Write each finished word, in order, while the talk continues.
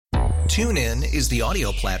TuneIn is the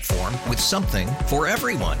audio platform with something for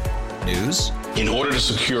everyone. News. In order to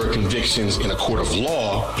secure convictions in a court of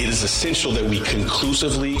law, it is essential that we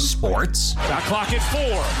conclusively. Sports. Shot clock at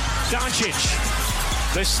 4.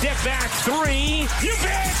 Doncic. The step back 3. You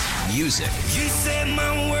bet. Music. You set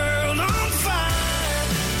my world on fire.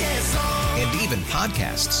 Yes, and even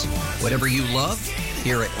podcasts. Whatever you love,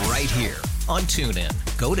 hear it right here on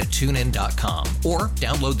TuneIn. Go to TuneIn.com or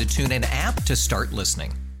download the TuneIn app to start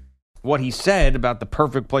listening. What he said about the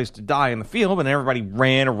perfect place to die in the field, and everybody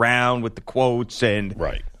ran around with the quotes and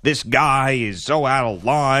this guy is so out of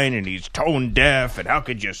line and he's tone deaf and how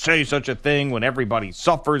could you say such a thing when everybody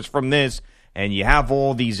suffers from this, and you have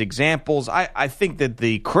all these examples. I think that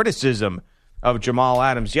the criticism of Jamal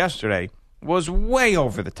Adams yesterday was way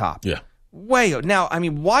over the top. Yeah. Now, I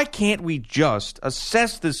mean, why can't we just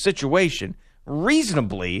assess the situation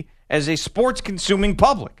reasonably as a sports-consuming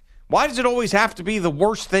public? Why does it always have to be the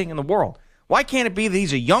worst thing in the world? Why can't it be that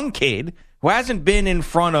he's a young kid who hasn't been in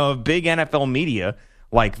front of big NFL media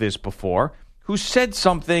like this before, who said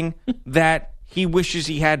something that he wishes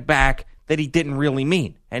he had back that he didn't really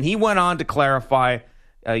mean? And he went on to clarify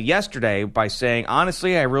yesterday by saying,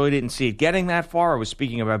 honestly, I really didn't see it getting that far. I was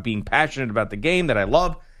speaking about being passionate about the game that I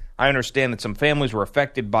love. I understand that some families were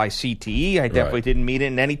affected by CTE. I definitely didn't mean it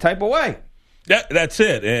in any type of way. That's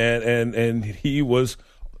it. And he was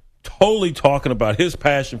totally talking about his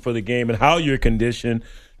passion for the game and how you're conditioned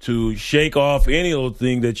to shake off any little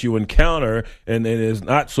thing that you encounter, and it is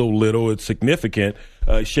not so little, it's significant.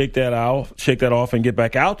 Shake that off and get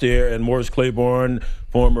back out there. And Morris Claiborne,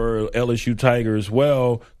 former LSU Tiger as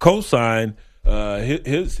well, co-signed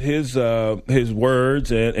his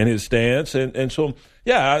words and his stance. And so,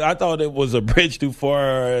 yeah, I thought it was a bridge too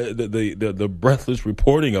far, the breathless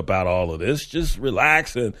reporting about all of this. Just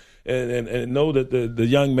relax and know that the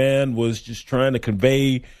young man was just trying to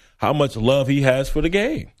convey how much love he has for the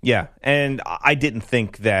game. Yeah, and I didn't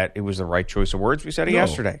think that it was the right choice of words. We said it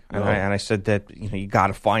yesterday. No. And I said that you got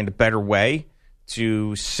to find a better way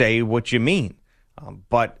to say what you mean.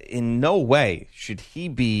 But in no way should he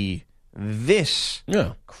be this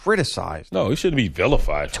criticized. No, he shouldn't be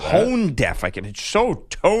vilified for tone deaf. It's so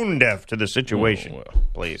tone deaf to the situation. Oh, well.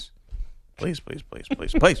 Please.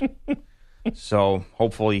 So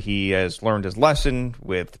hopefully he has learned his lesson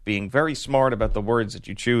with being very smart about the words that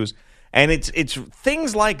you choose. And it's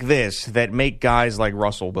things like this that make guys like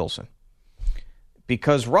Russell Wilson.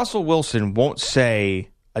 Because Russell Wilson won't say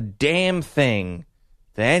a damn thing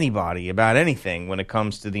to anybody about anything when it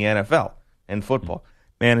comes to the NFL and football.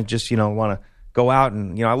 Man, I just, want to go out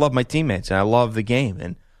and, I love my teammates and I love the game.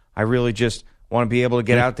 And I really just want to be able to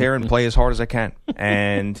get out there and play as hard as I can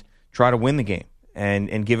and try to win the game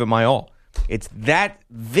and give it my all. It's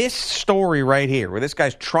this story right here where this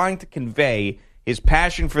guy's trying to convey his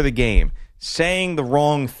passion for the game, saying the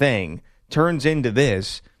wrong thing, turns into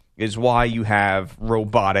this, is why you have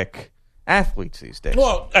robotic athletes these days.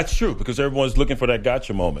 Well, that's true, because everyone's looking for that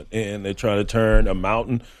gotcha moment, and they're trying to turn a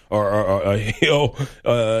mountain or a hill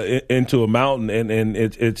into a mountain, and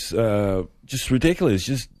it's just ridiculous.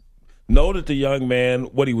 Just know that the young man,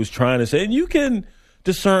 what he was trying to say, and you can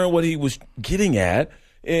discern what he was getting at,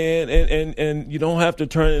 and you don't have to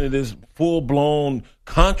turn it into this full-blown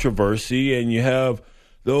controversy, and you have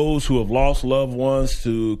those who have lost loved ones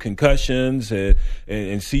to concussions and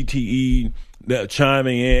CTE that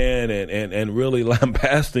chiming in and really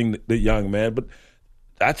lambasting the young man. But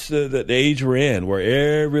that's the age we're in, where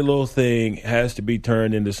every little thing has to be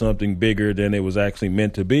turned into something bigger than it was actually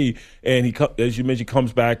meant to be. And he, as you mentioned,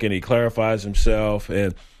 comes back and he clarifies himself,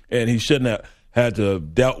 and he shouldn't have had to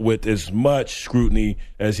have dealt with as much scrutiny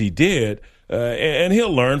as he did. And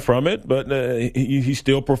he'll learn from it, but he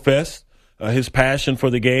still professed his passion for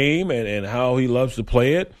the game and how he loves to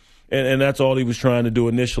play it. And that's all he was trying to do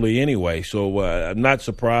initially anyway. So I'm not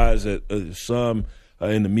surprised that some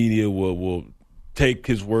in the media will take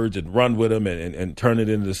his words and run with them and turn it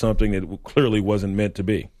into something that clearly wasn't meant to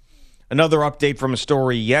be. Another update from a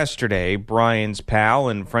story yesterday. Brian's pal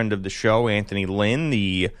and friend of the show, Anthony Lynn,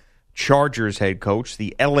 the Chargers head coach,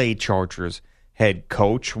 the L.A. Chargers head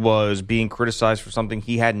coach, was being criticized for something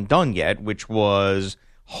he hadn't done yet, which was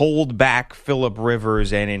hold back Phillip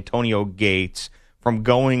Rivers and Antonio Gates from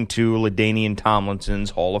going to LaDainian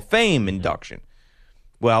Tomlinson's Hall of Fame induction.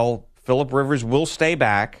 Well, Phillip Rivers will stay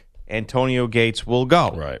back. Antonio Gates will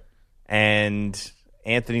go. Right. And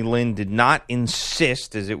Anthony Lynn did not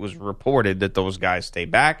insist, as it was reported, that those guys stay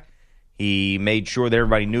back. He made sure that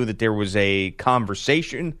everybody knew that there was a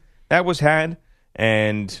conversation that was had,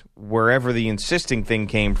 and wherever the insisting thing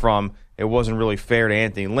came from, it wasn't really fair to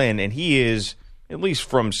Anthony Lynn. And he is, at least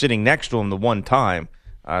from sitting next to him the one time,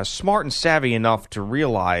 smart and savvy enough to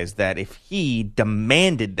realize that if he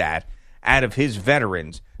demanded that out of his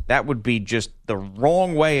veterans, that would be just the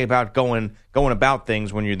wrong way about going about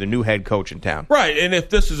things when you're the new head coach in town. Right, and if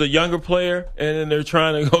this is a younger player and they're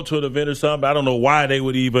trying to go to an event or something, I don't know why they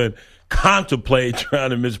would even contemplate trying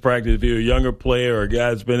to miss practice. If you're a younger player or a guy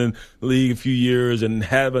that's been in the league a few years and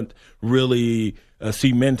haven't really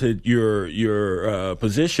cemented your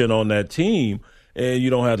position on that team, and you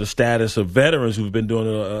don't have the status of veterans who've been doing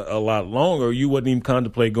it a lot longer, you wouldn't even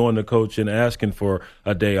contemplate going to coach and asking for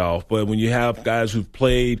a day off. But when you have guys who've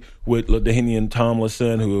played with LaDainian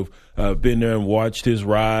Tomlinson, who have been there and watched his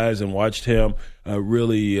rise and watched him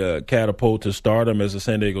really catapult to stardom as a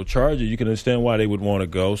San Diego Charger, you can understand why they would want to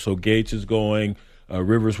go. So Gates is going.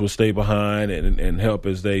 Rivers will stay behind and help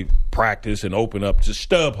as they practice and open up to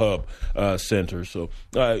StubHub Center. So,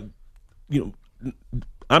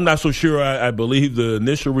 I'm not so sure I believe the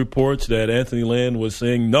initial reports that Anthony Lynn was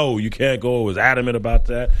saying, no, you can't go, was adamant about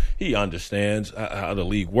that. He understands how the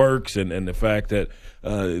league works and the fact that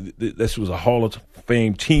this was a Hall of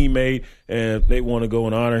Fame teammate, and they want to go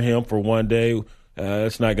and honor him for one day.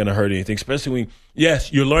 That's not going to hurt anything, especially when,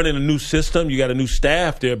 yes, you're learning a new system, you got a new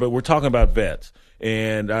staff there, but we're talking about vets.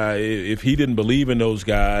 And if he didn't believe in those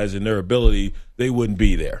guys and their ability, they wouldn't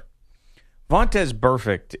be there. Vontaze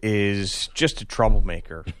Burfict is just a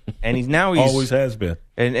troublemaker, and he's always has been,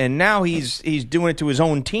 and now he's doing it to his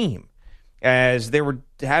own team. As they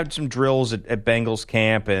had some drills at Bengals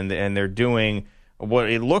camp, and they're doing what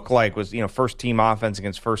it looked like was first team offense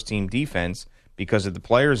against first team defense because of the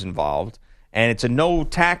players involved, and it's a no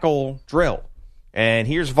tackle drill. And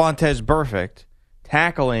here's Vontaze Burfict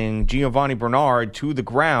tackling Giovanni Bernard to the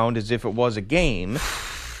ground as if it was a game.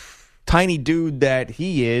 Tiny dude that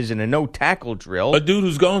he is in a no-tackle drill. A dude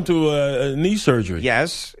who's gone through a knee surgery.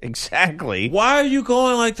 Yes, exactly. Why are you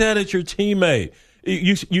going like that at your teammate?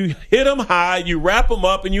 You hit him high, you wrap him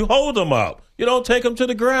up, and you hold him up. You don't take him to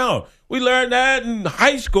the ground. We learned that in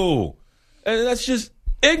high school. And that's just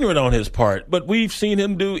ignorant on his part. But we've seen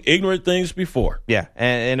him do ignorant things before. Yeah,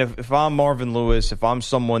 and if I'm Marvin Lewis, if I'm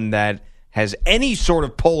someone that has any sort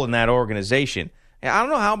of pull in that organization, I don't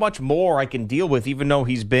know how much more I can deal with, even though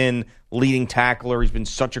he's been leading tackler. He's been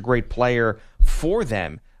such a great player for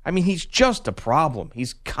them. I mean, he's just a problem.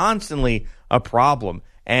 He's constantly a problem.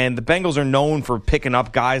 And the Bengals are known for picking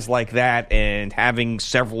up guys like that and having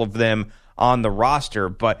several of them on the roster.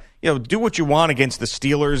 But, do what you want against the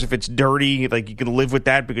Steelers. If it's dirty, like you can live with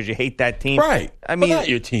that because you hate that team. Right. I mean, but not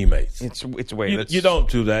your teammates. It's a way. You don't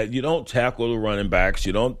do that. You don't tackle the running backs.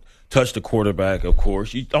 You don't touch the quarterback, of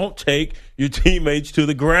course. You don't take your teammates to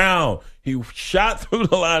the ground. He shot through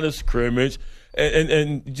the line of scrimmage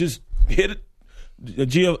and just hit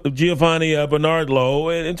Giovanni Bernard low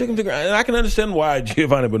and took him to the ground. And I can understand why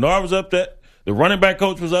Giovanni Bernard was upset. The running back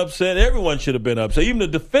coach was upset. Everyone should have been upset. Even the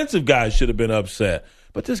defensive guys should have been upset.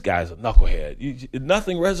 But this guy's a knucklehead.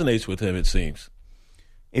 Nothing resonates with him, it seems.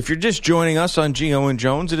 If you're just joining us on Gio and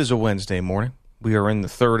Jones, it is a Wednesday morning. We are in the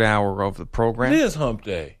third hour of the program. It is hump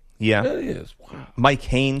day. Yeah. It is. Wow. Mike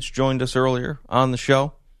Haynes joined us earlier on the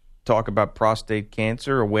show, talk about prostate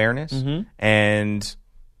cancer awareness and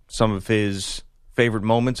some of his favorite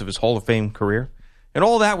moments of his Hall of Fame career. And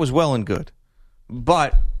all that was well and good.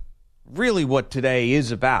 But really what today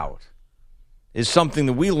is about is something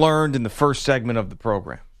that we learned in the first segment of the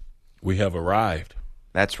program. We have arrived.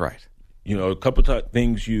 That's right. A couple of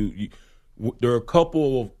things there are a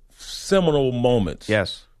couple of seminal moments.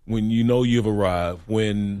 Yes. When you've arrived,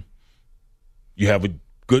 when you have a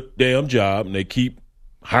good damn job and they keep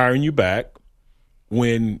hiring you back,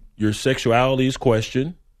 when your sexuality is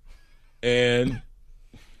questioned, and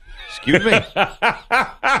excuse me.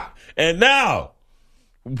 And now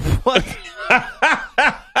what?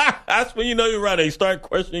 That's when you know you're right. They start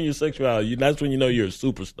questioning your sexuality. That's when you know you're a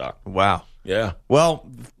superstar. Wow. Yeah. Well,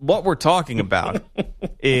 what we're talking about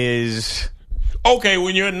is okay,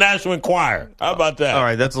 when you're in National Enquirer. How about that? All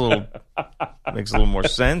right, makes a little more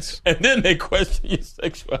sense. And then they question your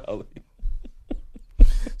sexuality.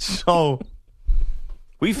 So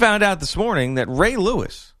we found out this morning that Ray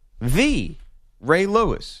Lewis, the Ray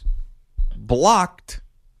Lewis, blocked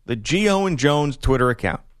the Gio and Jones Twitter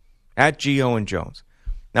account, at Gio and Jones.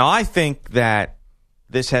 Now, I think that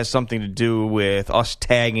this has something to do with us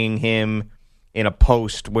tagging him in a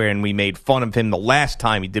post when we made fun of him the last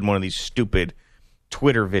time he did one of these stupid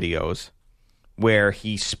Twitter videos where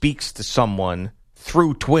he speaks to someone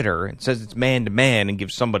through Twitter and says it's man-to-man and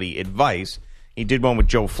gives somebody advice. He did one with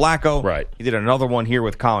Joe Flacco. Right. He did another one here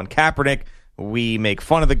with Colin Kaepernick. We make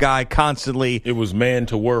fun of the guy constantly. It was man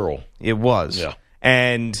to whirl. It was. Yeah.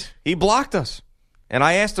 And he blocked us. And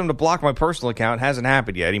I asked him to block my personal account. It hasn't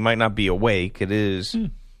happened yet. He might not be awake. It is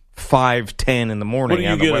 5:10 in the morning.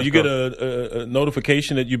 What do you get? You get a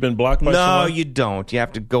notification that you've been blocked by someone? No, you don't. You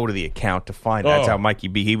have to go to the account to find. That's how Mikey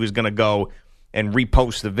B. He was going to go and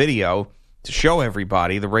repost the video to show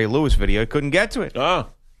everybody the Ray Lewis video. He couldn't get to it.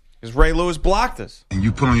 Because Ray Lewis blocked us. And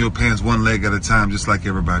you put on your pants one leg at a time just like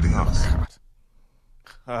everybody else.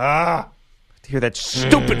 To hear that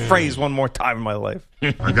stupid phrase one more time in my life.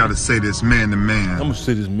 I got to say this man to man. I'm going to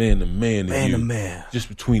say this man to man to you. man. Just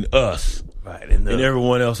between us. Right. And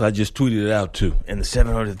everyone else I just tweeted it out to. And the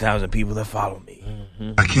 700,000 people that follow me.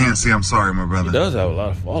 I can't say I'm sorry, my brother. He does have a lot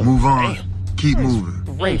of followers. Move on. Keep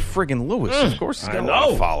moving. Ray friggin' Lewis. Of course he's got a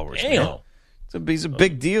lot of followers. Man. He's a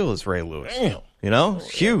big deal, is Ray Lewis. Damn. You know?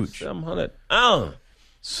 Huge. 700.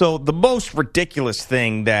 So the most ridiculous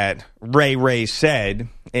thing that Ray said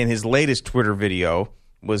in his latest Twitter video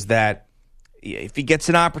was that if he gets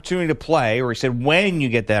an opportunity to play, or he said when you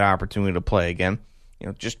get that opportunity to play again,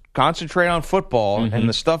 just concentrate on football and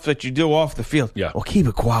the stuff that you do off the field. Yeah. Well, keep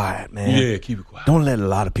it quiet, man. Yeah, keep it quiet. Don't let a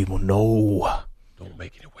lot of people know Don't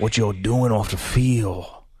make it what you're doing off the field,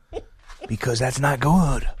 because that's not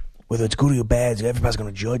good. Whether it's good or bad, everybody's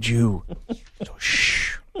going to judge you. So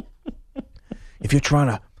shh. If you're trying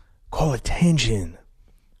to call attention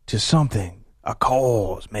to something, a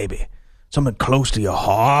cause maybe, something close to your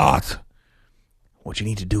heart, what you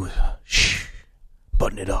need to do is shh,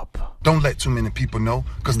 button it up. Don't let too many people know,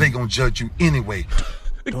 because they going to judge you anyway.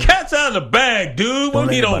 The cat's out of the bag, dude. What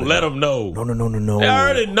do you don't let them know? No. They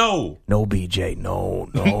already know. No, BJ, no.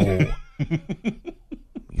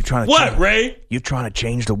 You're trying to what, Ray? You're trying to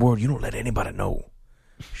change the world. You don't let anybody know.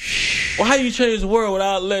 Well, how you change the world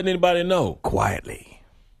without letting anybody know? Quietly.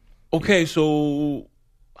 Okay, so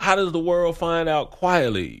how does the world find out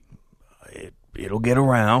quietly? It'll get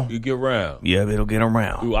around. You get around. Yeah, it'll get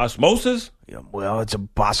around. Through osmosis? Yeah, well, it's a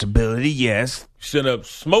possibility, yes. Send up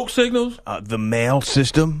smoke signals? The mail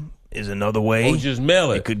system is another way. Or just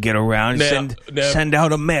mail it? It could get around. Send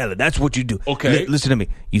out a mailer. That's what you do. Okay. Listen to me.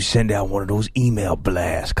 You send out one of those email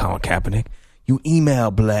blasts, Colin Kaepernick. You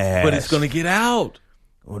email blast. But it's going to get out.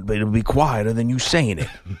 But it'll be quieter than you saying it.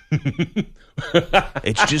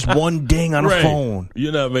 It's just one ding on a phone.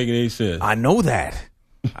 You're not making any sense. I know that.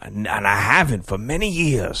 And I haven't for many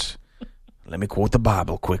years. Let me quote the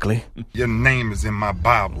Bible quickly. Your name is in my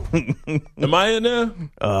Bible. Am I in there?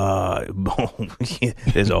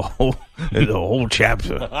 There's a whole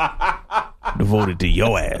chapter devoted to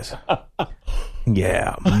your ass.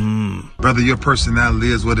 Yeah. Brother, your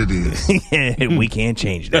personality is what it is. We can't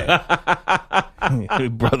change that.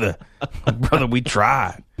 Brother, we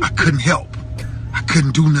tried. I couldn't help. I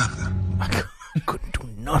couldn't do nothing. I couldn't do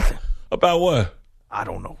nothing. About what? I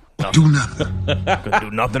don't know. Do nothing. Couldn't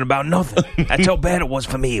do nothing about nothing. That's how bad it was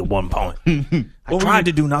for me at one point. I tried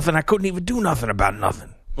to do nothing. I couldn't even do nothing about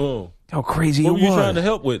nothing. Oh. How crazy it was. What were you trying to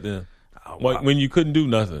help with then? When you couldn't do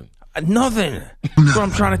nothing? Nothing. That's what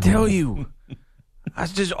I'm trying to tell you. I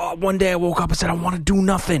just one day I woke up and said I want to do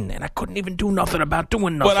nothing, and I couldn't even do nothing about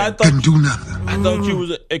doing nothing. But I couldn't do nothing. I thought you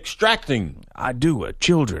was extracting. I do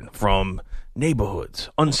children from neighborhoods,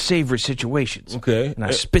 unsavory situations. Okay. And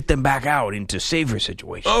I spit them back out into savory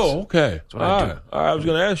situations. Oh, okay. That's what I do. All right. I was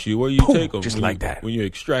going to ask you, where you take them? Just like that. When you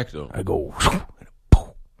extract them. I go,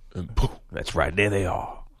 and poof. That's right. There they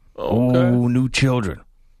are. Okay. Oh, new children.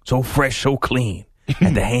 So fresh, so clean.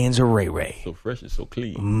 At the hands of Ray. So fresh and so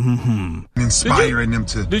clean. Mm-hmm. Inspiring them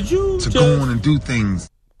to go on and do things.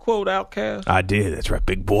 Quote Outkast? I did. That's right.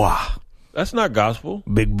 Big boy. That's not gospel.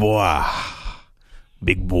 Big boy.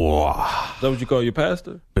 Big boy. Is that what you call your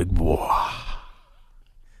pastor? Big boy.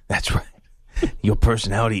 That's right. Your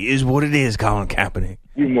personality is what it is, Colin Kaepernick.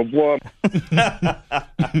 You my boy.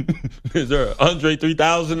 Is there Andre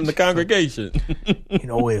 3000 in the congregation?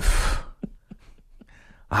 If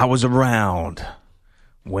I was around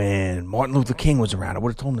when Martin Luther King was around, I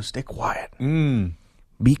would have told him to stay quiet.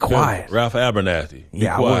 Be quiet. Ralph Abernathy. Be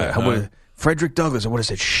quiet. I would. Frederick Douglass, I would have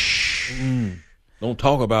said, shh. Don't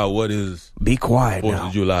talk about what is. Be quiet 4th now.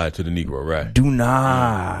 of July to the Negro, right? Do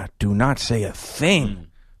not say a thing.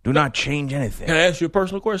 Do not change anything. Can I ask you a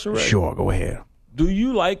personal question, Ray? Sure, go ahead. Do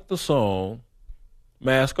you like the song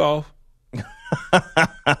Mask Off?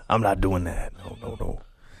 I'm not doing that. No.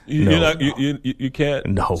 You can't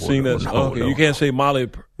sing that song? Okay. You can't say Molly.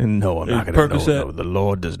 No, I'm not going to. No, the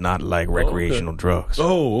Lord does not like recreational drugs.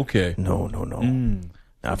 Oh, okay. No.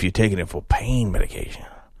 Now, if you're taking it for pain medication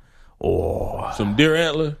or some deer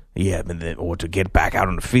antler, yeah, or to get back out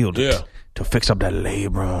on the field, to fix up that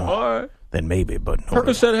labrum, all right, then maybe. But no,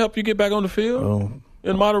 Percocet help you get back on the field.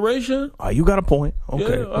 In moderation? You got a point.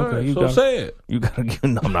 Okay. Yeah, all okay. right, You so got say it. You got to.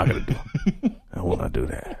 No, I'm not going to do it. I will not do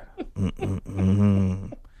that.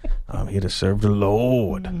 I'm here to serve the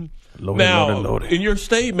Lord. Lord, Now, Lord. in your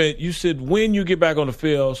statement, you said when you get back on the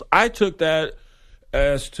field. I took that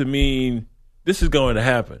as to mean this is going to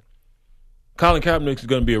happen. Colin Kaepernick is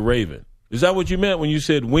going to be a Raven. Is that what you meant when you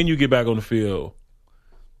said when you get back on the field?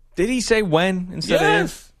 Did he say when instead of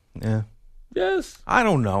if? Yeah. Yes. I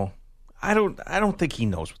don't know. I don't think he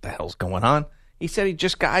knows what the hell's going on. He said he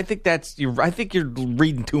just got. I think you're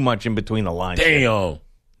reading too much in between the lines. Damn.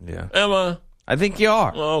 Yeah. Am I? I think you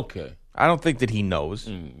are. Okay. I don't think that he knows.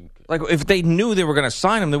 Like, if they knew they were going to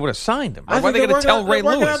sign him, they would have signed him. Why I are they think going to tell Ray they're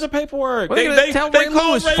working Lewis? out the paperwork. What are they They gonna tell Ray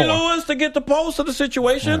called Lewis Ray for? Lewis to get the pulse of the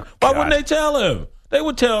situation. Oh, Why God. wouldn't they tell him? They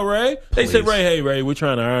would tell Ray. They said, Please. hey, Ray, we're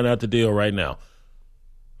trying to iron out the deal right now.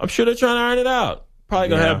 I'm sure they're trying to iron it out. Probably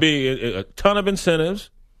going to have be a ton of incentives.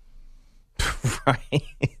 Right.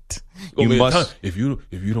 You must. if you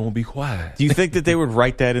don't be quiet. Do you think that they would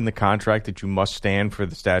write that in the contract that you must stand for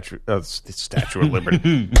the Statue of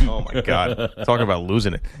Liberty? Oh my God! Talking about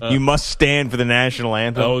losing it. You must stand for the national I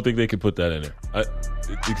anthem. don't think they could put that in there.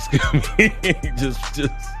 Excuse me. just.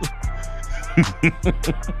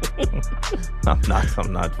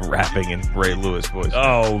 I'm not rapping in Ray Lewis voice.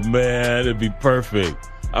 Oh man, it'd be perfect.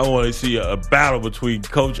 I want to see a battle between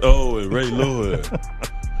Coach O and Ray Lewis.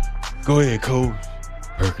 Go ahead, Coach.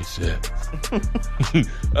 Percocet.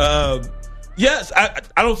 Yes, I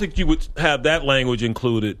don't think you would have that language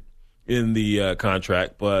included in the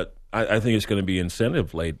contract, but I think it's going to be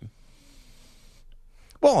incentive laden.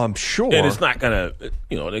 Well, I'm sure, And it's not going to,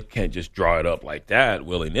 they can't just draw it up like that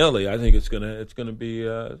willy nilly. I think it's going to be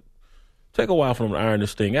take a while for them to iron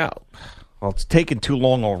this thing out. Well, it's taken too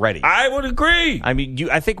long already. I would agree. I mean,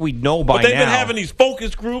 I think we know by now. But they've been having these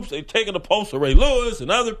focus groups. They've taken the pulse of Ray Lewis and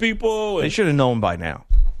other people. They should have known by now.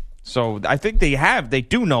 So I think they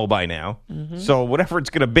do know by now. Mm-hmm. So whatever it's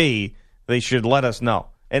going to be, they should let us know.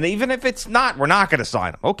 And even if it's not, we're not going to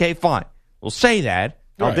sign them. Okay, fine. We'll say that.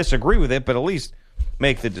 I'll Right. disagree with it, but at least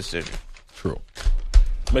make the decision. True.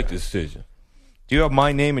 Make the decision. Do you have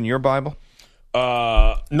my name in your Bible?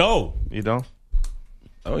 No. You don't?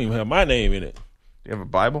 I don't even have my name in it. Do you have a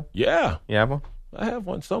Bible? Yeah. You have one? I have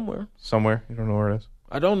one somewhere. Somewhere? You don't know where it is?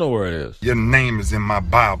 I don't know where it is. Your name is in my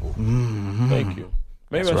Bible. Thank you.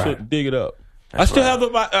 Maybe That's I should right. dig it up. That's I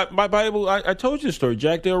still right. have my Bible. I told you the story.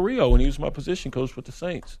 Jack Del Rio, when he was my position coach with the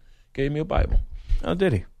Saints, gave me a Bible. Oh,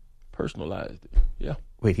 did he? Personalized it. Yeah.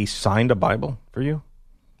 Wait, he signed a Bible for you?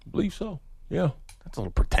 I believe so. Yeah. That's a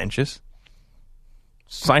little pretentious.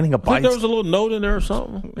 Signing a I think Bible? there was a little note in there or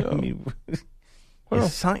something. Yeah. I mean, Well,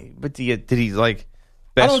 but did he like I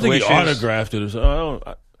best don't think wishes? he autographed it or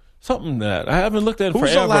something. Something that I haven't looked at it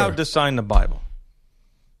Who's forever. allowed to sign the Bible?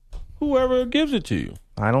 Whoever gives it to you.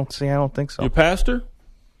 I don't think so. Your pastor?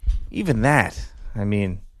 Even that. I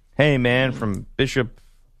mean, hey man, from Bishop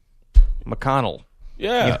McConnell.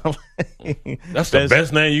 Yeah. You know? That's the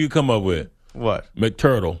best name you could come up with. What?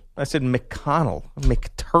 McTurtle. I said McConnell.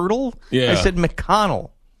 McTurtle? Yeah. I said McConnell.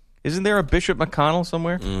 Isn't there a Bishop McConnell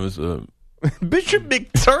somewhere? It's Bishop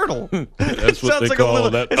McTurtle. That's what Sounds they like call a little,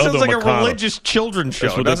 that It other sounds like McConnell. a religious children's show.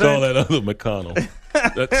 That's what they doesn't call it? that other McConnell.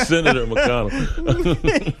 That's Senator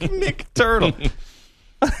McConnell. Nick Turtle.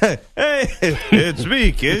 Hey, it's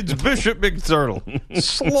me, kids. Bishop McTurtle.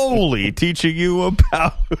 Slowly teaching you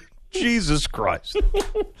about Jesus Christ.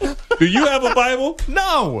 Do you have a Bible?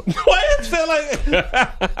 No. Why you say like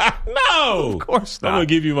no? Of course I'm not. gonna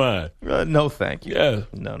give you mine. No, thank you. Yeah.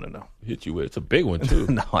 No. Hit you with it's a big one too.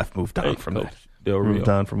 No, I've moved on Hey, from Coach that. Del Rio. Moved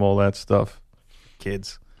on from all that stuff.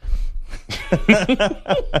 Kids.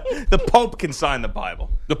 The Pope can sign the Bible.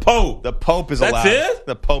 The Pope. The Pope is That's allowed. it?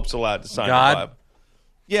 The Pope's allowed to sign God? the Bible.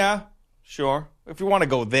 Yeah, sure. If you want to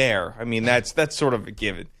go there, I mean that's sort of a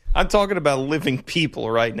given. I'm talking about living people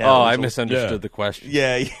right now. Oh, I There's misunderstood yeah. the question.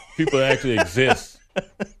 Yeah, People that actually exist.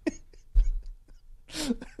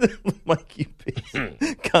 Mikey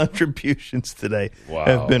P's contributions today Wow.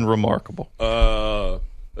 have been remarkable.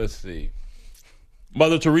 Let's see.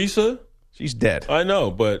 Mother Teresa? She's dead. I know,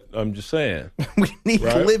 but I'm just saying. We need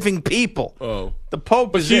Right? living people. Oh. The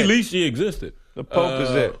Pope But is she it. at least she existed. The Pope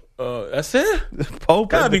is it. That's it? The Pope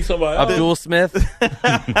Gotta be somebody else. Abdul Smith.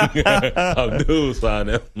 Abdul sign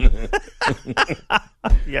it.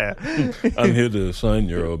 Yeah. I'm here to sign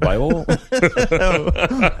your Bible.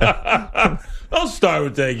 Don't start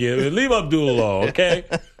with that, kid. Leave Abdul alone, okay?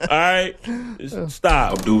 All right? Just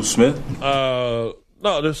stop. Abdul Smith. No,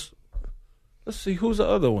 let's see. Who's the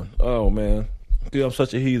other one? Oh, man. Dude, I'm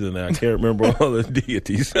such a heathen now. I can't remember all the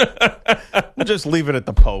deities. We'll just leave it at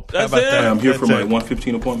the Pope. That's How about it? that? I'm here That's for my it.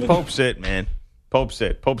 1:15 appointment. Pope's it, man. Pope's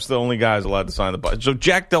it. Pope's the only guy who's allowed to sign the Bible. So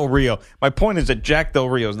Jack Del Rio. My point is that Jack Del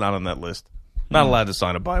Rio is not on that list. Not allowed to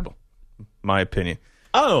sign a Bible. My opinion.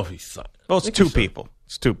 I don't know if he's signed. Well, it's two people.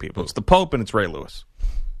 It's two people. It's the Pope and it's Ray Lewis.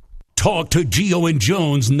 Talk to Gio and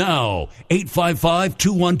Jones now.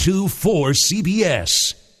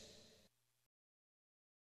 855-212-4CBS.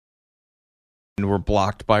 And we're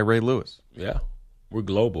blocked by Ray Lewis. Yeah. We're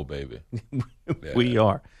global, baby. We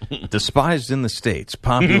are. Despised in the States,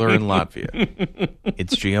 popular in Latvia.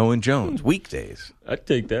 It's Gio and Jones. Weekdays. I'd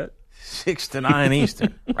take that. 6 to 9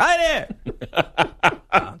 Eastern. Right here.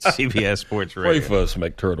 On CBS Sports Radio. Pray for us,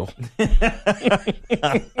 McTurtle.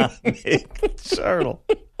 McTurtle.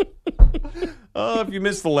 Oh, if you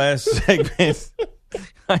missed the last segment,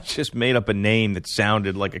 I just made up a name that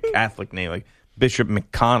sounded like a Catholic name, like Bishop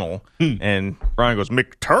McConnell. And Brian goes,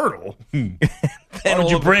 McTurtle? Why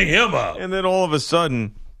would you bring him up? And then all of a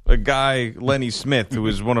sudden, a guy, Lenny Smith, who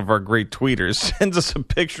is one of our great tweeters, sends us a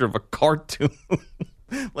picture of a cartoon,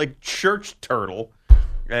 like Church Turtle.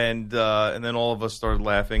 And then all of us started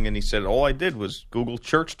laughing, and he said, all I did was Google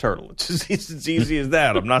Church Turtle. It's as easy as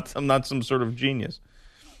that. I'm not some sort of genius.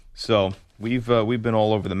 So we've been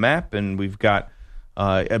all over the map, and we've got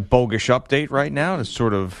a bogus update right now to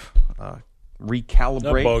sort of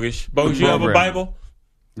recalibrate. Not bogus. Bogus, you have a Bible?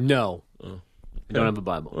 No. I don't have a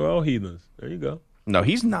Bible. We're all heathens. There you go. No,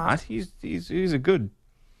 he's not. He's a good.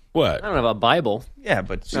 What? I don't have a Bible. Yeah,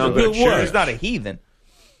 but He's a good what? He's not a heathen.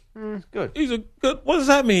 He's good. He's a good. What does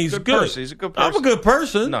that mean? He's Good good. person. He's a good person. I'm a good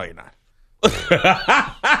person. No, you're not.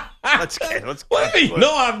 Let's What do you mean?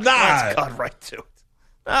 No, I'm not. Let's cut right to it.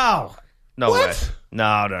 No What? way.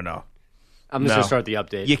 No. I'm just going to start the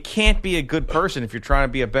update. You can't be a good person if you're trying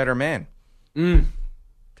to be a better man.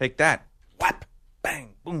 Take that. Whap,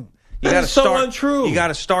 bang, boom. You That gotta is so start, untrue. You got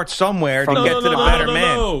to start somewhere to get to the better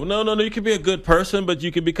man. No. You can be a good person, but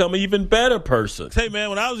you can become an even better person. Hey, man,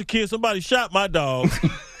 when I was a kid, somebody shot my dog.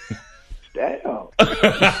 Damn.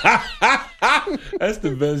 That's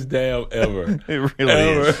the best damn ever. It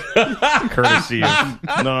really is. Courtesy of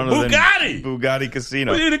none other than Bugatti. Bugatti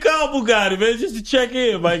Casino. We need to call Bugatti, man, just to check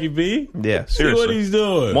in, Mikey B. Yeah, See seriously. what he's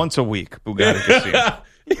doing. Once a week, Bugatti Casino.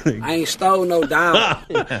 I ain't stole no dime.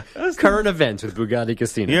 Current events with Bugatti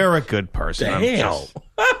Casino. You're a good person. Damn.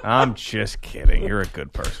 I'm just kidding. You're a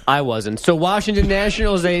good person. I wasn't. So Washington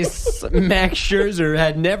Nationals ace Max Scherzer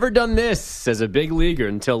had never done this as a big leaguer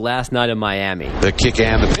until last night in Miami. The kick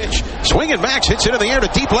and the pitch. Swinging Max hits it in the air to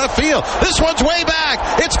deep left field. This one's way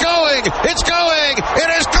back. It's going. It's going. It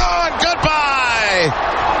is gone. Goodbye.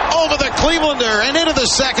 Over the Clevelander and into the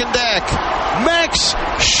second deck. Max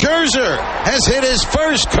Scherzer has hit his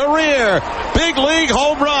first career big league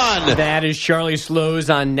home run. That is Charlie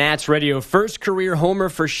Slows on Nats Radio. First career homer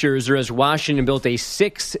for Scherzer as Washington built a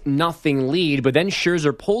 6-0 lead, but then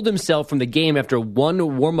Scherzer pulled himself from the game after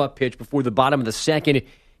one warm-up pitch before the bottom of the second.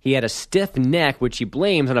 He had a stiff neck, which he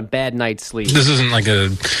blames on a bad night's sleep. This isn't like a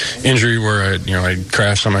injury where I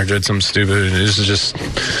crashed something, I did something stupid. This is just,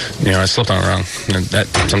 I slept on it wrong. And that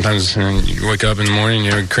sometimes you wake up in the morning,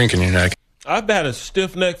 you're crinking your neck. I've had a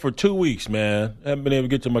stiff neck for 2 weeks, man. I haven't been able to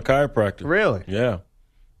get to my chiropractor. Really? Yeah.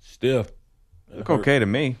 Stiff. Look okay to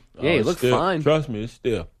me. Yeah, you look stiff. fine. Trust me, it's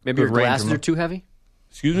stiff. Maybe your glasses are too heavy?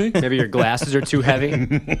 Excuse me? Maybe your glasses are too heavy?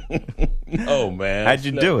 Oh, man. How'd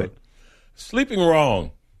you do it? Sleeping wrong.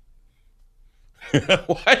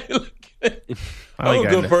 Why are you looking at me? I'm a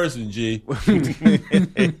good person, G.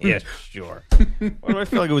 Yes, sure. Why do I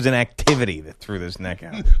feel like it was an activity that threw this neck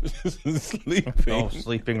out? Sleeping. Oh,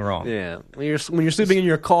 sleeping wrong. Yeah. When you're sleeping in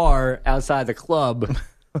your car outside the club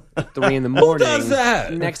at 3 in the morning, does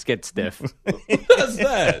that? necks get stiff. Who does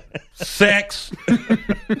that? Sex.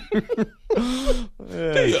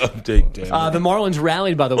 Update, The Marlins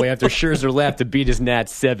rallied, by the way, after Scherzer left to beat his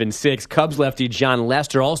Nats 7-6. Cubs lefty John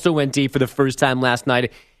Lester also went deep for the first time last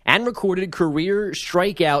night and recorded career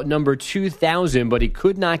strikeout number 2,000, but he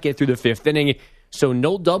could not get through the fifth inning. So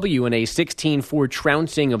no W in a 16-4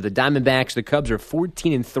 trouncing of the Diamondbacks. The Cubs are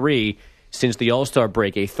 14-3 since the All-Star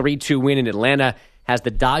break. A 3-2 win in Atlanta has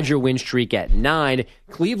the Dodger win streak at 9.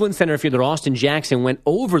 Cleveland center fielder Austin Jackson went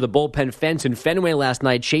over the bullpen fence in Fenway last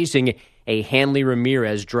night chasing a Hanley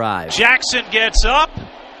Ramirez drive. Jackson gets up,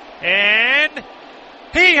 and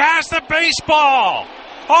he has the baseball.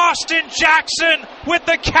 Austin Jackson with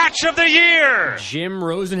the catch of the year. Jim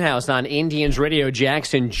Rosenhaus on Indians radio.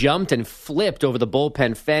 Jackson jumped and flipped over the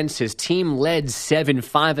bullpen fence. His team led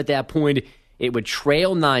 7-5 at that point. It would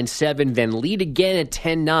trail 9-7, then lead again at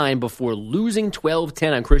 10-9 before losing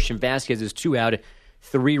 12-10 on Christian Vasquez's 2-out,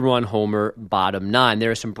 3-run homer, bottom 9.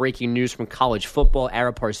 There is some breaking news from college football.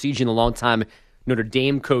 Ara Parseghian, the longtime Notre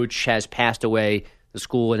Dame coach, has passed away The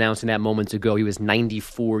school announcing that moments ago. He was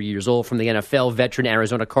 94 years old. From the NFL, veteran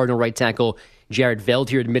Arizona Cardinal right tackle Jared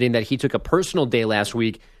Veldheer admitting that he took a personal day last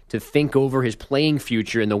week to think over his playing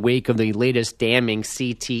future in the wake of the latest damning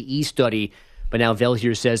CTE study. But now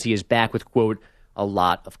Veldheer says he is back with, quote, a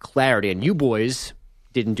lot of clarity. And you boys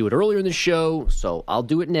didn't do it earlier in the show, so I'll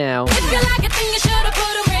do it now.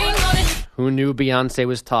 Who knew Beyonce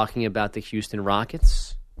was talking about the Houston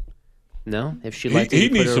Rockets? No? If she liked he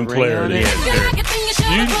needs some clarity.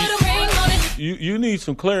 You need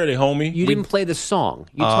some clarity, homie. You didn't play the song.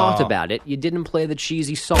 You talked about it. You didn't play the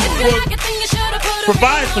cheesy song.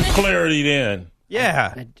 Provide some clarity then.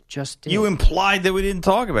 Yeah. I just did. You implied that we didn't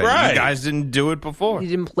talk about it. Right. You guys didn't do it before. You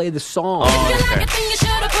didn't play the song. Okay.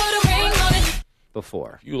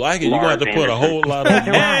 Before. If you like it, you got to put a whole lot of...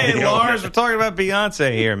 Hey, Lars, we're talking about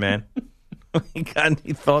Beyonce here, man. You got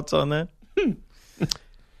any thoughts on that?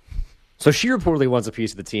 So she reportedly wants a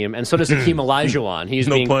piece of the team, and so does Hakeem Olajuwon. He's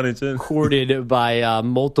No being pun intended. courted by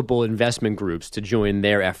multiple investment groups to join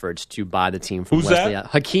their efforts to buy the team from Who's Wesley. that?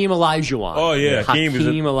 Hakeem Olajuwon. Oh, yeah. Hakeem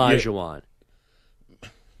Olajuwon.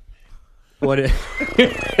 What? What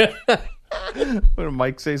did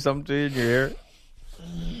Mike say something to you in your ear?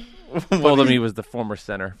 Told him he was the former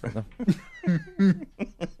center for them.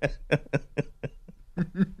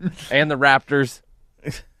 And the Raptors.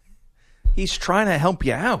 He's trying to help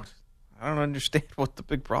you out. I don't understand what the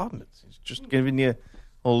big problem is. He's just giving you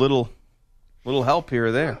a little help here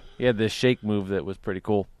or there. He had this shake move that was pretty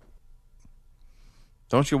cool.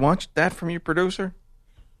 Don't you want that from your producer?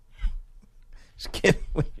 Just give,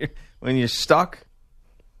 when you're stuck,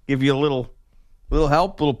 give you a little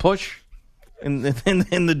help, little push in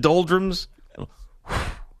the doldrums.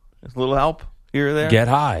 Just a little help here or there. Get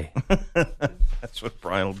high. That's what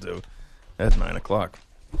Brian will do at 9 o'clock.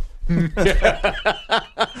 All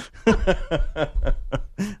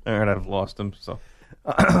right, I've lost him. So,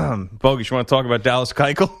 Bogus, you want to talk about Dallas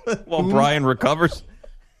Keuchel while Brian recovers?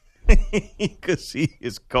 Because he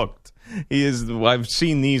is cooked. He is. I've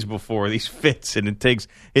seen these before. These fits, and it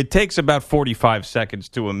takes about 45 seconds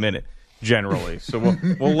to a minute generally. So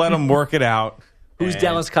we'll let him work it out. Who's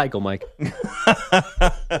Dallas Keuchel, Mike?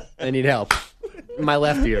 I need help. My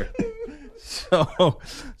left ear. So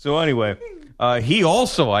anyway. He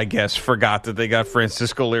also, I guess, forgot that they got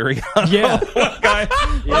Francisco Liriano. Yeah. What guy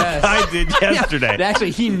did yesterday. Yeah.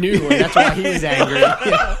 Actually, he knew, and that's why he was angry.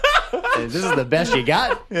 Yeah. This is the best you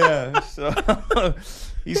got? Yeah. So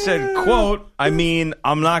he said, quote, I mean,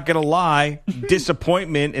 I'm not going to lie,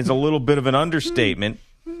 disappointment is a little bit of an understatement.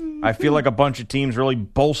 I feel like a bunch of teams really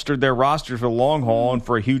bolstered their rosters for the long haul and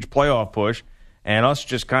for a huge playoff push, and us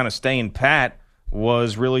just kind of staying pat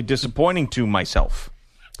was really disappointing to myself.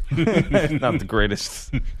 Not the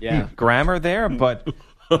greatest grammar there, but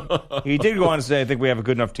he did go on to say, I think we have a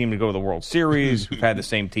good enough team to go to the World Series. We've had the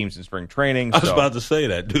same teams in spring training. I was about to say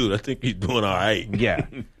that, dude. I think he's doing all right. Yeah.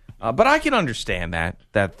 But I can understand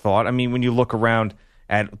that thought. I mean, when you look around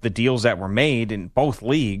at the deals that were made in both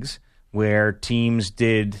leagues where teams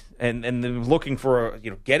did, and they're looking for,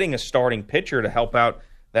 getting a starting pitcher to help out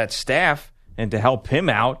that staff and to help him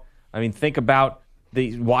out. I mean, think about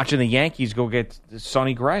watching the Yankees go get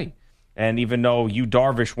Sonny Gray. And even though Yu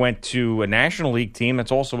Darvish went to a National League team,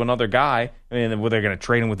 that's also another guy. I mean, whether they're going to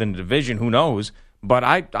trade him within the division, who knows? But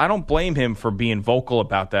I don't blame him for being vocal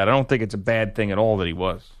about that. I don't think it's a bad thing at all that he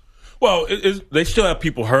was. Well, they still have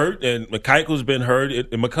people hurt, and Keuchel's been hurt. And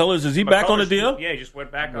McCullers, is he back on the DL? Yeah, he just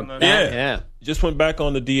went back on the Yeah. Just went back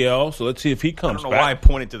on the DL, so let's see if he comes back. I don't know why I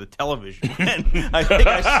pointed to the television. I think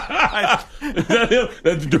Is that him?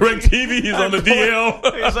 That's DirecTV, he's on the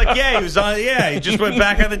DL? He was like, he was on, he just went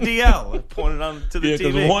back on the DL. I pointed on to the TV.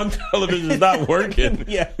 because one television is not working.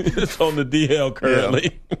 It's on the DL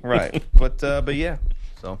currently. Yeah. Right. But yeah.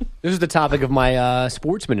 So this is the topic of my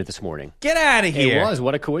Sports Minute this morning. Get out of here! It was.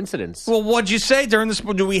 What a coincidence. Well, what'd you say during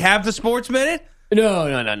the? Do we have the Sports Minute? No.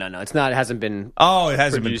 It's not. It hasn't been. Oh, it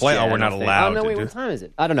hasn't been played. Oh, we're not allowed. Oh no! Wait, what time is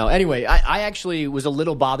it? I don't know. Anyway, I actually was a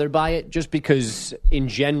little bothered by it, just because in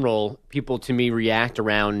general, people to me react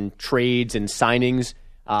around trades and signings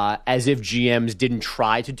as if GMs didn't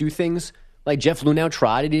try to do things. Like Jeff Luhnow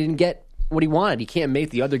tried, and he didn't get what he wanted. He can't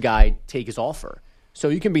make the other guy take his offer. So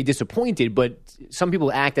you can be disappointed, but some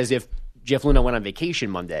people act as if Jeff Luhnow went on vacation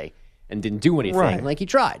Monday and didn't do anything. Like he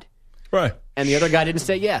tried. Right. And the other guy didn't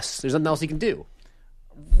say yes. There's nothing else he can do.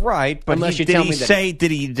 Right. But did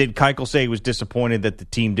Keuchel say he was disappointed that the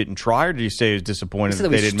team didn't try, or did he say he was disappointed that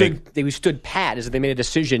they didn't make... They stood pat as if they made a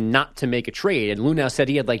decision not to make a trade. And Luhnow said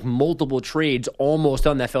he had multiple trades almost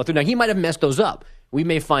done that fell through. Now, he might have messed those up. We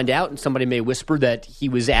may find out, and somebody may whisper that he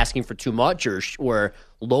was asking for too much or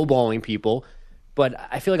lowballing people. But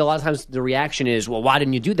I feel like a lot of times the reaction is, well, why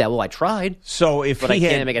didn't you do that? Well, I tried. So but I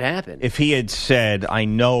can't make it happen. If he had said, I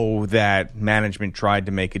know that management tried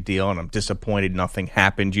to make a deal and I'm disappointed nothing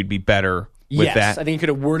happened, you'd be better with that? Yes, I think he could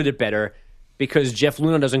have worded it better because Jeff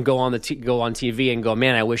Luhnow doesn't go on TV and go,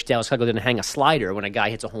 man, I wish Dallas Keuchel didn't hang a slider when a guy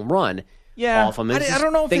hits a home run. Off him. I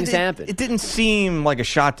don't know if things happen. It didn't seem like a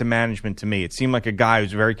shot to management to me. It seemed like a guy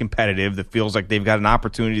who's very competitive that feels like they've got an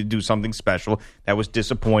opportunity to do something special, that was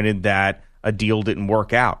disappointed that a deal didn't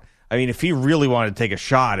work out. I mean, if he really wanted to take a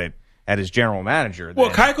shot at his general manager. Well,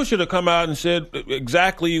 Keuchel should have come out and said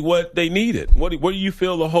exactly what they needed. What do you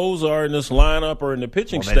feel the holes are in this lineup or in the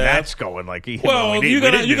pitching staff? That's going like you're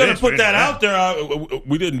gonna put that out there.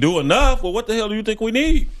 We didn't do enough. Well, what the hell do you think we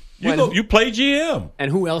need? You play GM.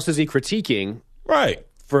 And who else is he critiquing? Right.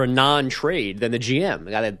 For a non-trade than the GM.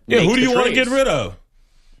 The guy that who do you want to get rid of?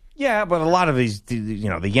 Yeah, but a lot of these,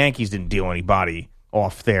 the Yankees didn't deal anybody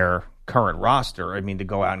off their current roster. I mean, to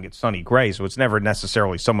go out and get Sonny Gray, so it's never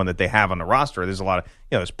necessarily someone that they have on the roster. There's a lot of,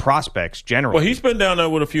 there's prospects generally. Well, he's been down there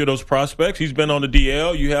with a few of those prospects. He's been on the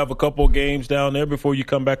DL. You have a couple of games down there before you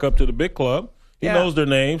come back up to the big club. He knows their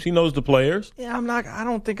names. He knows the players. Yeah, I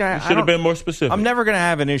should have been more specific. I'm never going to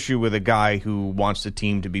have an issue with a guy who wants the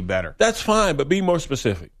team to be better. That's fine, but be more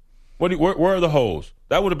specific. Where are the holes?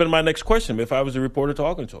 That would have been my next question if I was a reporter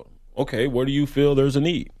talking to him. Okay, where do you feel there's a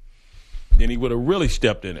need? Then he would have really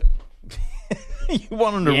stepped in it. You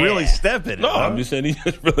want him to really step in it? No, I'm just saying he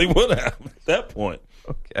just really would have at that point.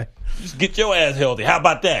 Okay. Just get your ass healthy. How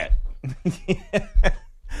about that?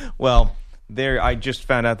 Well, I just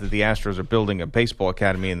found out that the Astros are building a baseball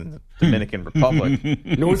academy in the Dominican Republic.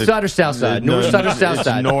 North side or south side? North side or south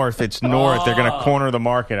side? It's north. They're going to corner the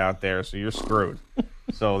market out there, so you're screwed.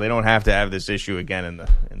 So they don't have to have this issue again in the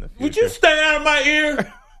future. Would you stay out of my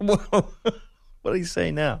ear? What do you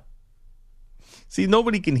say now? See,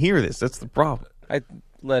 nobody can hear this. That's the problem. I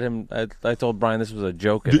told Brian this was a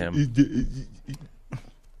joke at him.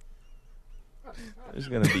 There's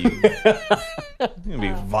going to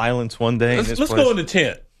be violence one day. Let's go in the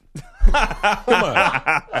tent. Come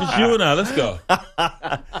on. Just you and I. Let's go.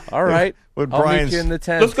 All right. I'll meet you in the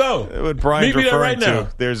tent. Let's go. What Brian's meet me referring there right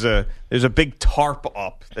to, there's a big tarp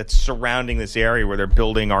up that's surrounding this area where they're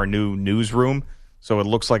building our new newsroom, so it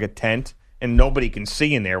looks like a tent, and nobody can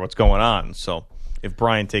see in there what's going on. So if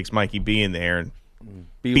Brian takes Mikey B in there and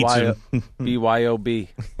BYOB,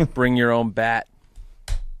 bring your own bat.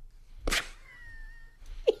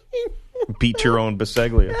 Beat your own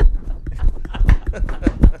Biseglia.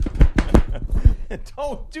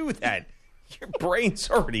 Don't do that. Your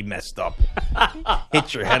brain's already messed up.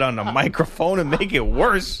 Hit your head on the microphone and make it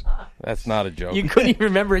worse. That's not a joke. You couldn't even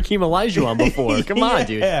remember Hakeem Olajuwon before. Come on,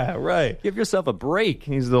 dude. Yeah, right. Give yourself a break.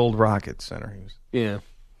 He's the old Rocket center. Yeah.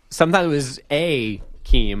 Sometimes it was a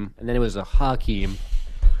Keem, and then it was a Hakeem.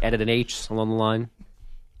 Added an H along the line.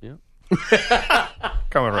 Yeah.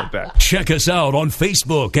 Coming right back. Check us out on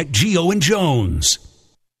Facebook at Gio and Jones.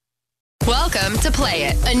 Welcome to Play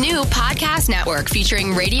It, a new podcast network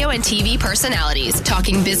featuring radio and TV personalities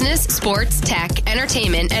talking business, sports, tech,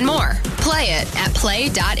 entertainment, and more. Play it at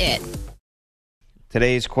play.it.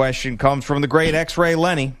 Today's question comes from the great X-Ray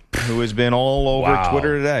Lenny, who has been all over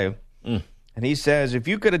Twitter today. And he says, if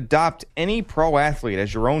you could adopt any pro athlete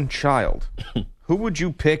as your own child, who would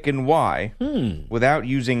you pick and why without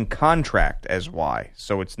using contract as why?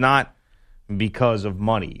 So it's not because of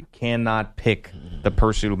money. You cannot pick the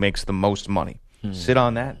person who makes the most money. Sit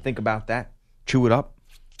on that. Think about that. Chew it up.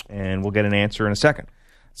 And we'll get an answer in a second.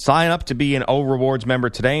 Sign up to be an O Rewards member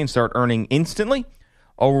today and start earning instantly.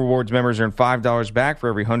 O Rewards members earn $5 back for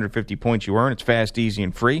every 150 points you earn. It's fast, easy,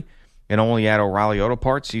 and free. And only at O'Reilly Auto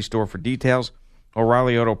Parts. See store for details.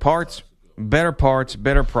 O'Reilly Auto Parts. Better parts,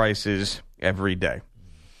 better prices every day.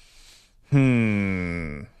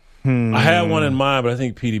 I had one in mind, but I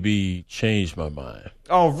think PDB changed my mind.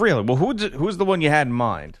 Oh, really? Well, who's the one you had in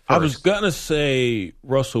mind first? I was going to say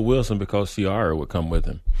Russell Wilson because Ciara would come with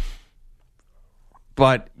him.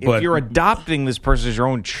 But if you're adopting this person as your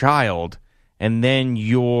own child, and then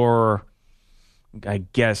you're, I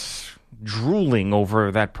guess, drooling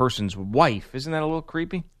over that person's wife, isn't that a little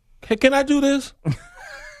creepy? Hey, can I do this?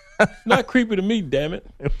 Not creepy to me, damn it.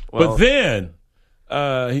 Well, but then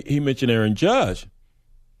he mentioned Aaron Judge.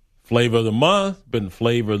 Flavor of the month, been the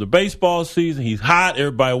flavor of the baseball season. He's hot.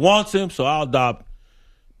 Everybody wants him. So I'll adopt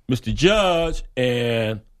Mr. Judge,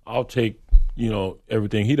 and I'll take,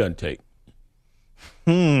 everything he doesn't take.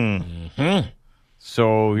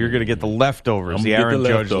 So you're going to get the leftovers, the Aaron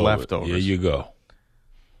Judge leftovers. There you go.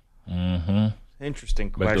 Interesting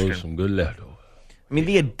But question. those are some good leftovers. I mean,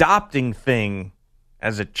 the adopting thing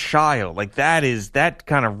as a child, like that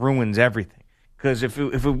kind of ruins everything. Because if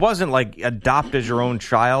it wasn't like adopt as your own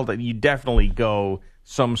child, you definitely go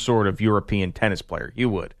some sort of European tennis player. You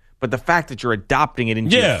would. But the fact that you're adopting it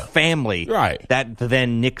into your family, that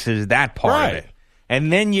then nixes that part of it.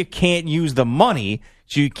 And then you can't use the money,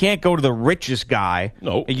 so you can't go to the richest guy.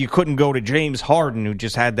 No. And you couldn't go to James Harden, who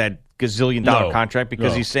just had that gazillion-dollar contract,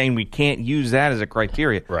 because he's saying we can't use that as a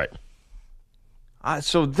criteria. Right.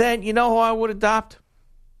 So then, you know who I would adopt?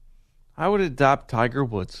 I would adopt Tiger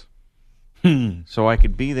Woods. So I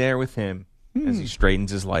could be there with him as he straightens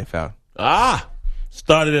his life out.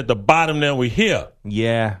 Started at the bottom, now we're here.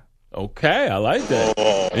 Yeah. Okay, I like that.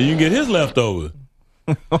 And you can get his leftovers.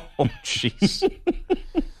 Oh, jeez.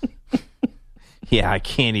 Yeah, I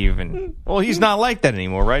can't even. Well, he's not like that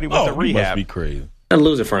anymore, right? He went to rehab. Must be crazy. I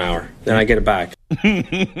lose it for an hour, then I get it back. I'm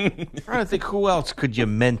trying to think, who else could you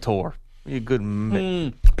mentor? Be a good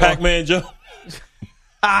Pac-Man Joe.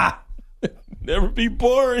 Never be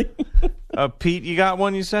boring. Pete, you got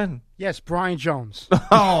one you said? Yes, Brian Jones.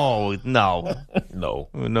 Oh, no. No.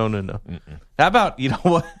 No. How about, you know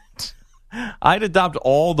what? I'd adopt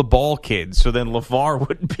all the ball kids, so then LeVar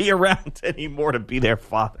wouldn't be around anymore to be their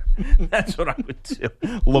father. That's what I would do.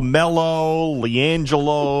 LaMelo,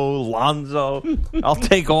 LiAngelo, Lonzo. I'll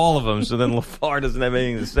take all of them, so then LeVar doesn't have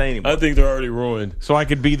anything to say anymore. I think they're already ruined. So I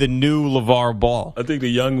could be the new LeVar Ball. I think the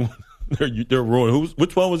young ones, they're ruined.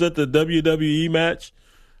 Which one was at the WWE match?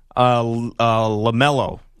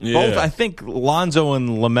 LaMelo. Yeah. Both, I think Lonzo and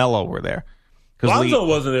LaMelo were there. Lonzo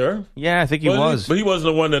wasn't there. Yeah, I think he was. But he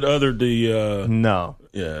wasn't the one that othered the... No.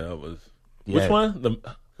 Yeah, that was... Yeah. Which one?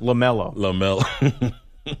 LaMelo.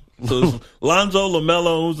 So Lonzo,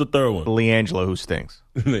 LaMelo, who's the third one? LiAngelo, who stinks.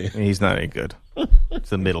 He's not any good. It's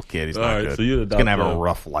the middle kid. He's not good. So you He's going to have a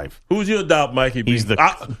rough life. Who's you adopt, Mikey B? He's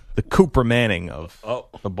the Cooper Manning of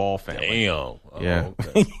the Ball family. Damn. Yeah.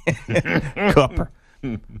 Okay. Cupper.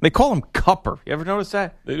 They call him Cupper. You ever notice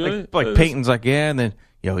that? They do? Like Peyton's like, yeah, and then,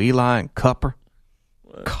 Eli and Cupper.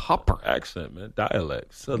 Cupper. Accent, man.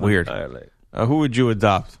 Dialect. Southern Weird. dialect. Who would you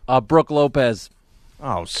adopt? Brooke Lopez.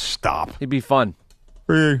 Oh, stop. He'd be fun.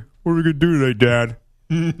 Hey, what are we going to do today, Dad?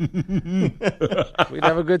 We'd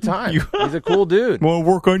have a good time. He's a cool dude. Want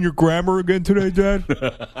to work on your grammar again today, Dad?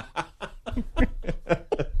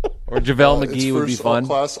 Or JaVale McGee would be fun.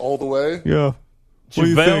 Class all the way. Yeah. What do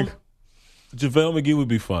you think? JaVale McGee would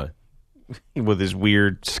be fun. With his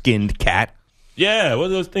weird skinned cat. Yeah,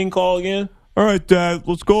 what's this thing called again? All right, Dad,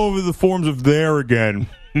 let's go over the forms of there again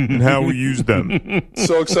and how we use them.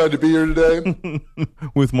 So excited to be here today.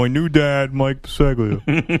 With my new dad, Mike Bisaglia.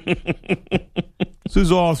 This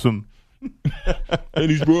is awesome.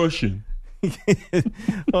 And he's Russian.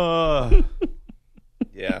 Yeah.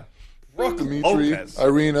 Dimitri,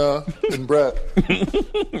 Irina, and Brett.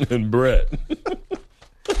 And Brett.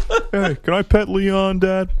 Hey, can I pet Leon,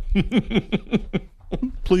 Dad?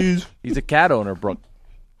 Please. He's a cat owner, Brooke.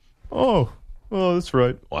 Oh, that's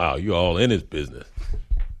right. Wow, you all in his business.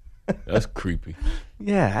 That's creepy.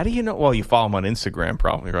 Yeah, how do you know? Well, you follow him on Instagram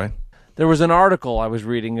probably, right? There was an article I was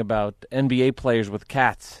reading about NBA players with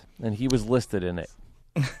cats, and he was listed in it.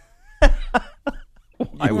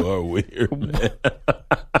 You are weird, man.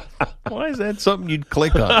 Why is that something you'd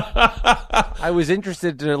click on? I was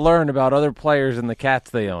interested to learn about other players and the cats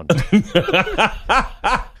they own.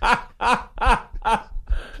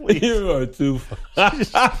 You are too funny.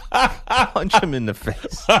 Punch him in the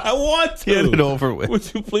face. I want to. Get it over with.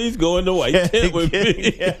 Would you please go in the white tent with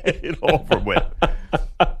me? Get it over with.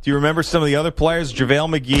 Do you remember some of the other players?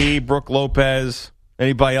 JaVale McGee, Brooke Lopez.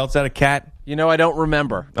 Anybody else had a cat? You know, I don't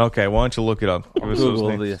remember. Okay, why don't you look it up?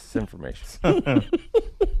 Google this information.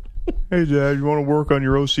 Hey, Dad, you want to work on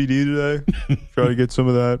your OCD today? Try to get some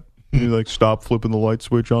of that. You stop flipping the light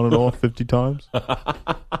switch on and off 50 times?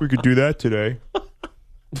 We could do that today.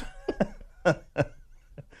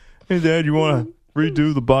 Hey, Dad, you want to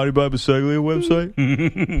redo the Body by Bisaglia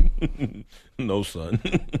website? No, son.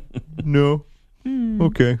 No?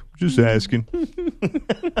 Okay, just asking.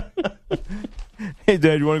 Hey,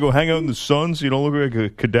 Dad, you want to go hang out in the sun so you don't look like a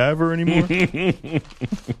cadaver anymore?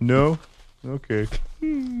 No? Okay.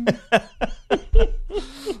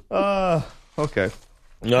 Okay.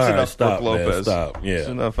 All right, enough, stop, Brooke Lopez. Man, stop. Yeah. That's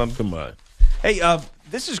enough. Come on. Hey,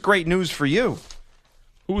 this is great news for you.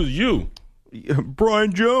 Who is you?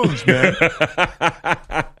 Brian Jones, man.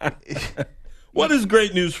 What is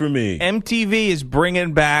great news for me? MTV is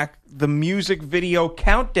bringing back the music video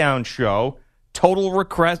countdown show Total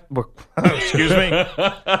Request. Excuse me.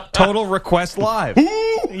 Total Request Live.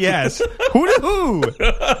 Yes. Who to who?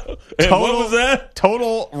 And what was that?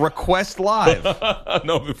 Total Request Live.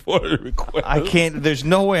 No, before the request. I can't. There's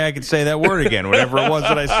no way I could say that word again. Whatever it was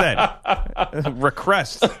that I said.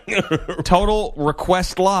 Request. Total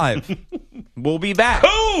Request Live. We'll be back.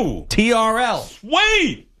 Cool. TRL.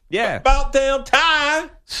 Wait. Yeah. About damn time.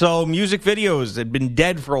 So music videos had been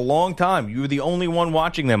dead for a long time. You were the only one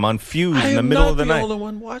watching them on Fuse in the middle of the night. I am not the only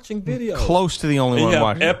one watching videos. Close to the only one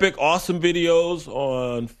watching. Epic, awesome videos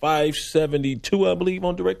on 572, I believe,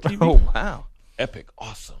 on DirecTV. Oh, wow. Epic,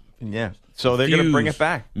 awesome. Yeah. So they're going to bring it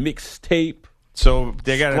back. Mixtape. So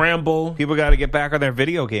they got Scramble. People got to get back on their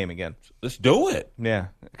video game again. Let's do it. Yeah.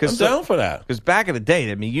 I'm down for that. Because back in the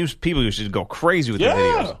day, I mean, people used to go crazy with the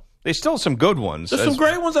videos. There's still some good ones. There's some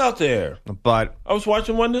great ones out there. But I was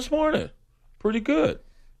watching one this morning. Pretty good.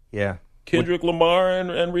 Yeah. Kendrick Lamar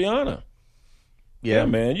and Rihanna. Yeah,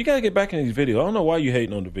 man. You got to get back in these videos. I don't know why you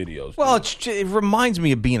hating on the videos. Well, it reminds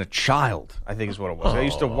me of being a child, I think is what it was. I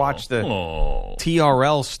used to watch the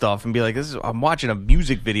TRL stuff and be like, I'm watching a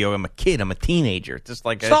music video. I'm a kid. I'm a teenager. It's just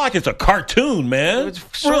like it's not like it's a cartoon, man.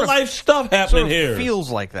 It's real life stuff happening here. It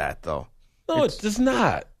feels like that, though. No, it's just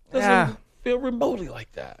not. It doesn't feel remotely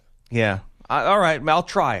like that. Yeah. All right. I'll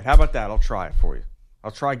try it. How about that? I'll try it for you.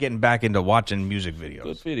 I'll try getting back into watching music videos.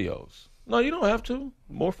 Good videos. No, you don't have to.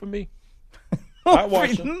 More for me. I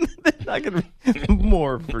watch them. I can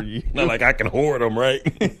more for you. Not like I can hoard them, right?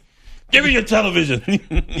 Give me your television.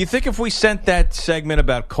 You think if we sent that segment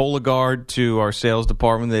about Cologuard to our sales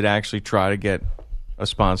department, they'd actually try to get a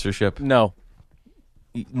sponsorship? No.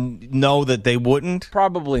 No, that they wouldn't?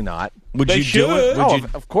 Probably not. Would They you should. do it? Oh,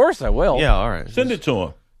 of course I will. Yeah, all right. Send it to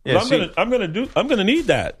them. Yeah, I'm gonna need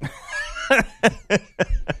that.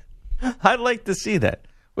 I'd like to see that.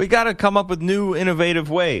 We got to come up with new, innovative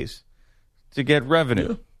ways to get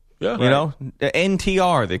revenue. Yeah. You know, the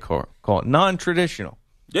NTR they call it, non-traditional.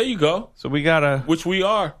 There you go. So we gotta, which we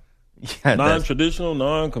are. Yeah, non-traditional,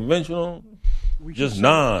 non-conventional, just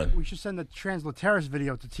non. We should send the Transliteris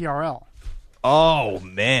video to TRL. Oh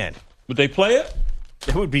man, would they play it?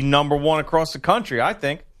 It would be number one across the country, I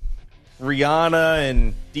think. Rihanna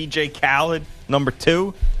and DJ Khaled, number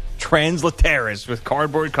 2. Transliteris with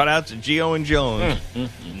cardboard cutouts of Gio and Jones,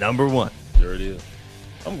 number 1. There it is.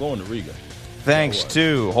 I'm going to Riga. Thanks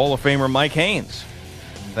to Hall of Famer Mike Haynes.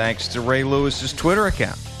 Thanks to Ray Lewis's Twitter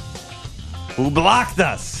account, who blocked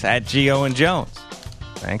us at Gio and Jones.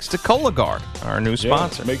 Thanks to Cologuard, our new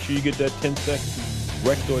sponsor. Make sure you get that 10-second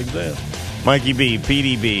rectal exam. Mikey B,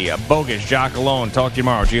 PDB, Bogus, Jock Alone. Talk to you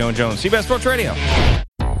tomorrow. Gio and Jones, CBS Sports Radio.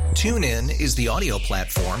 TuneIn is the audio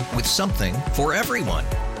platform with something for everyone.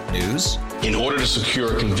 News. In order to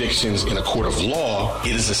secure convictions in a court of law,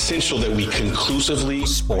 it is essential that we conclusively.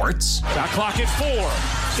 Sports. Shot clock at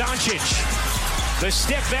 4. Doncic. The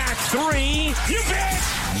step back 3. You bet.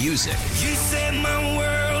 Music. You set my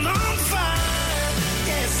world on fire.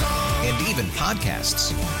 Yes, and even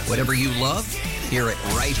podcasts. Whatever you love, hear it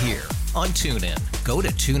right here on TuneIn. Go to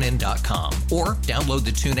TuneIn.com or download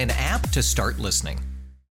the TuneIn app to start listening.